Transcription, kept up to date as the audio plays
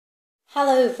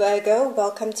Hello Virgo,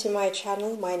 welcome to my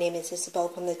channel. My name is Isabel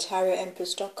from the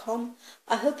TarotEmpress.com.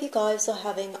 I hope you guys are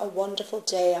having a wonderful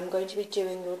day. I'm going to be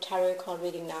doing your tarot card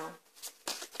reading now.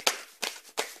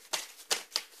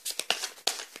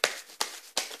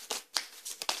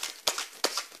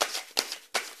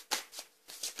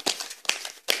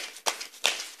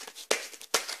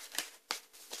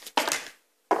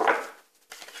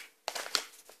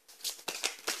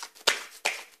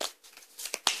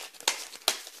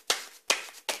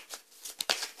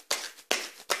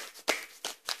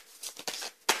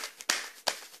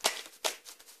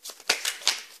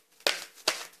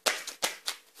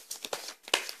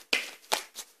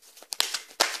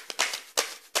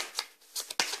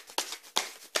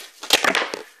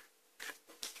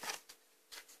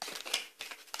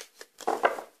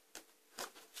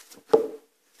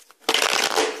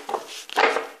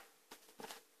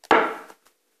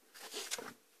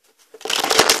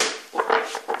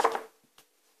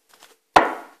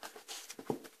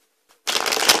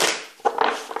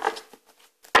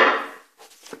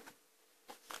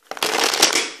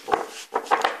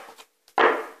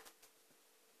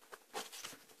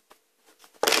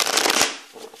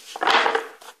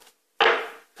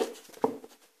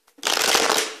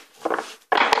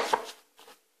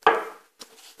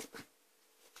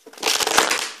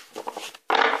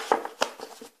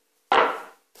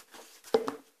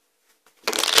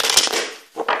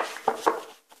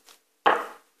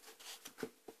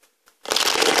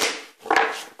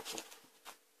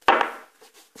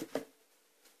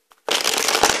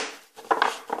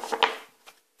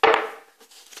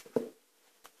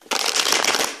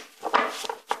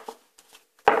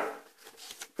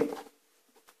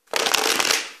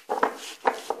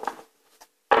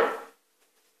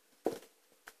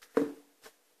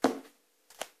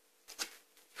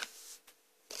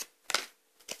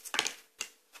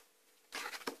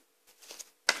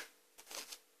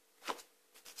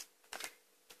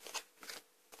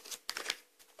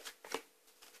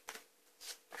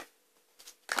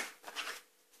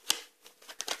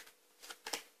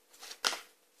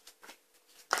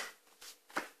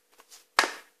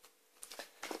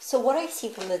 So what I see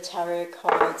from the tarot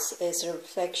cards is a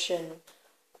reflection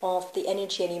of the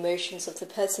energy and emotions of the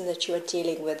person that you are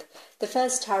dealing with. The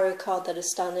first tarot card that is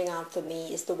standing out for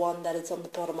me is the one that is on the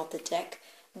bottom of the deck.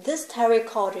 This tarot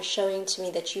card is showing to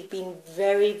me that you've been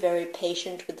very, very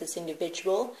patient with this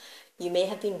individual. You may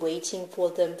have been waiting for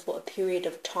them for a period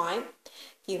of time.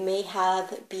 You may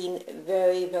have been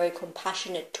very, very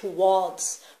compassionate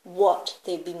towards what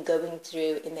they've been going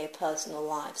through in their personal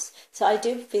lives. So I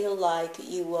do feel like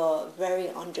you were very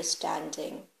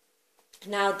understanding.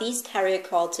 Now, these tarot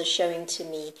cards are showing to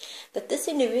me that this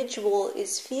individual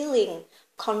is feeling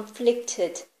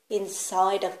conflicted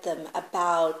inside of them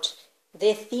about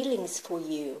their feelings for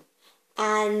you.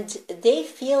 And they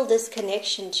feel this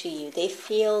connection to you. They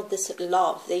feel this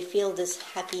love. They feel this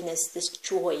happiness, this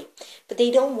joy. But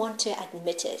they don't want to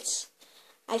admit it.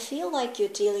 I feel like you're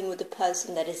dealing with a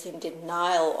person that is in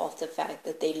denial of the fact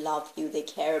that they love you, they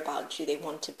care about you, they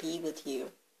want to be with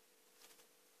you.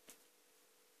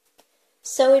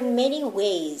 So in many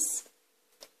ways,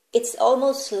 it's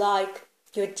almost like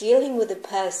you're dealing with a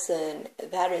person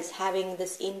that is having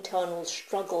this internal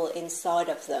struggle inside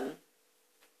of them.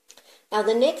 Now,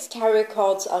 the next tarot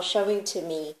cards are showing to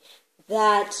me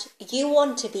that you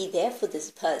want to be there for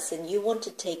this person. You want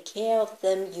to take care of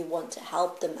them. You want to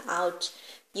help them out.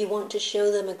 You want to show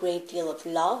them a great deal of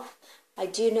love. I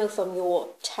do know from your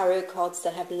tarot cards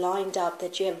that have lined up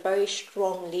that you have very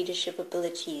strong leadership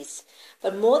abilities.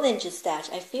 But more than just that,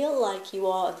 I feel like you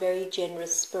are a very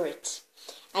generous spirit.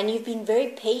 And you've been very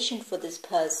patient for this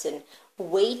person,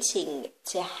 waiting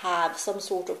to have some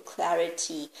sort of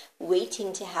clarity,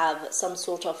 waiting to have some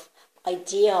sort of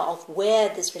idea of where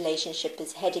this relationship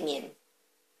is heading in.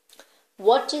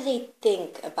 What do they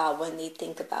think about when they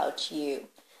think about you?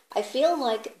 I feel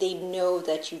like they know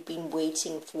that you've been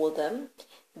waiting for them.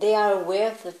 They are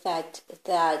aware of the fact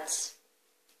that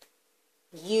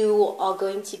you are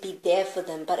going to be there for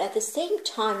them. But at the same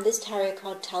time, this tarot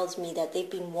card tells me that they've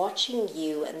been watching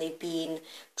you and they've been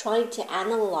trying to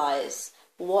analyze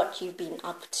what you've been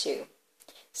up to.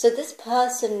 So this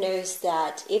person knows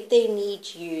that if they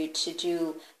need you to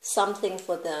do something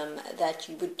for them, that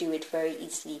you would do it very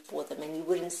easily for them and you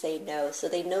wouldn't say no. So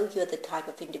they know you're the type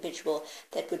of individual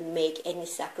that would make any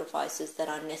sacrifices that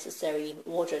are necessary in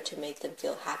order to make them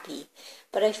feel happy.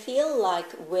 But I feel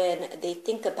like when they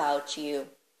think about you,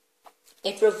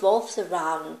 it revolves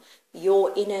around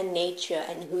your inner nature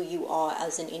and who you are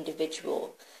as an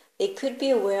individual. They could be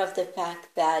aware of the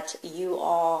fact that you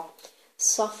are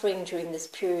suffering during this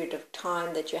period of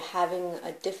time, that you're having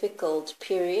a difficult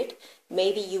period.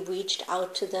 Maybe you reached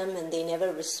out to them and they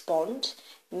never respond.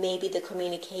 Maybe the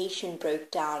communication broke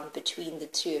down between the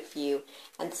two of you.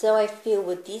 And so I feel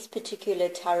with these particular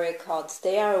tarot cards,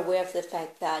 they are aware of the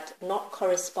fact that not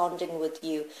corresponding with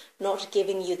you, not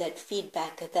giving you that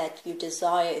feedback that you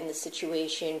desire in the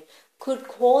situation, could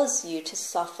cause you to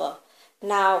suffer.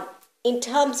 Now, in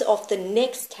terms of the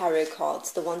next tarot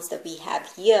cards, the ones that we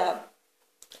have here,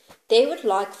 they would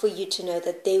like for you to know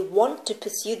that they want to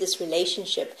pursue this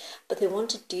relationship, but they want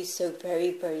to do so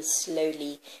very, very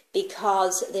slowly,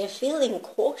 because they're feeling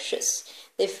cautious.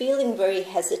 They're feeling very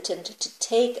hesitant to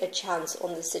take a chance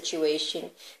on the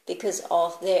situation because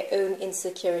of their own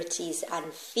insecurities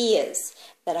and fears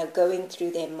that are going through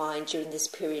their mind during this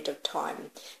period of time.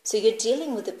 So you're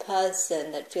dealing with a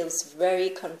person that feels very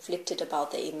conflicted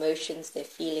about their emotions, their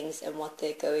feelings, and what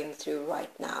they're going through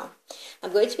right now.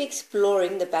 I'm going to be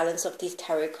exploring the balance of these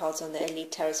tarot cards on the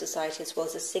Elite Tarot Society, as well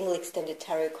as a single extended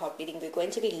tarot card reading. We're going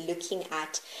to be looking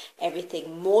at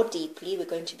everything more deeply. We're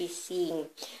going to be seeing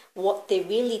what they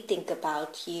really think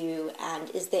about you, and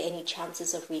is there any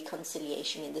chances of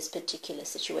reconciliation in this particular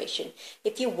situation.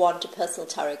 If you want a personal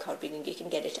tarot card reading, you can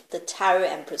get it at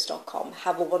thetarot-empress.com.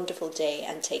 Have a wonderful day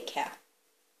and take care.